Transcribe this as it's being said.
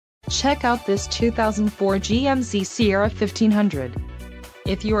Check out this 2004 GMC Sierra 1500.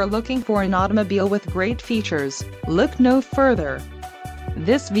 If you are looking for an automobile with great features, look no further.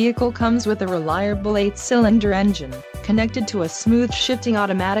 This vehicle comes with a reliable 8-cylinder engine, connected to a smooth shifting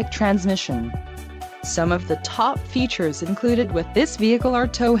automatic transmission. Some of the top features included with this vehicle are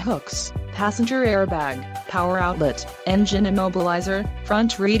tow hooks, passenger airbag, power outlet, engine immobilizer,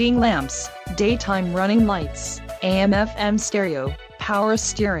 front reading lamps, daytime running lights, AM/FM stereo, power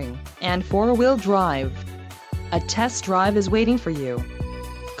steering, and 4-wheel drive. A test drive is waiting for you.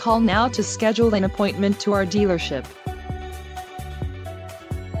 Call now to schedule an appointment to our dealership.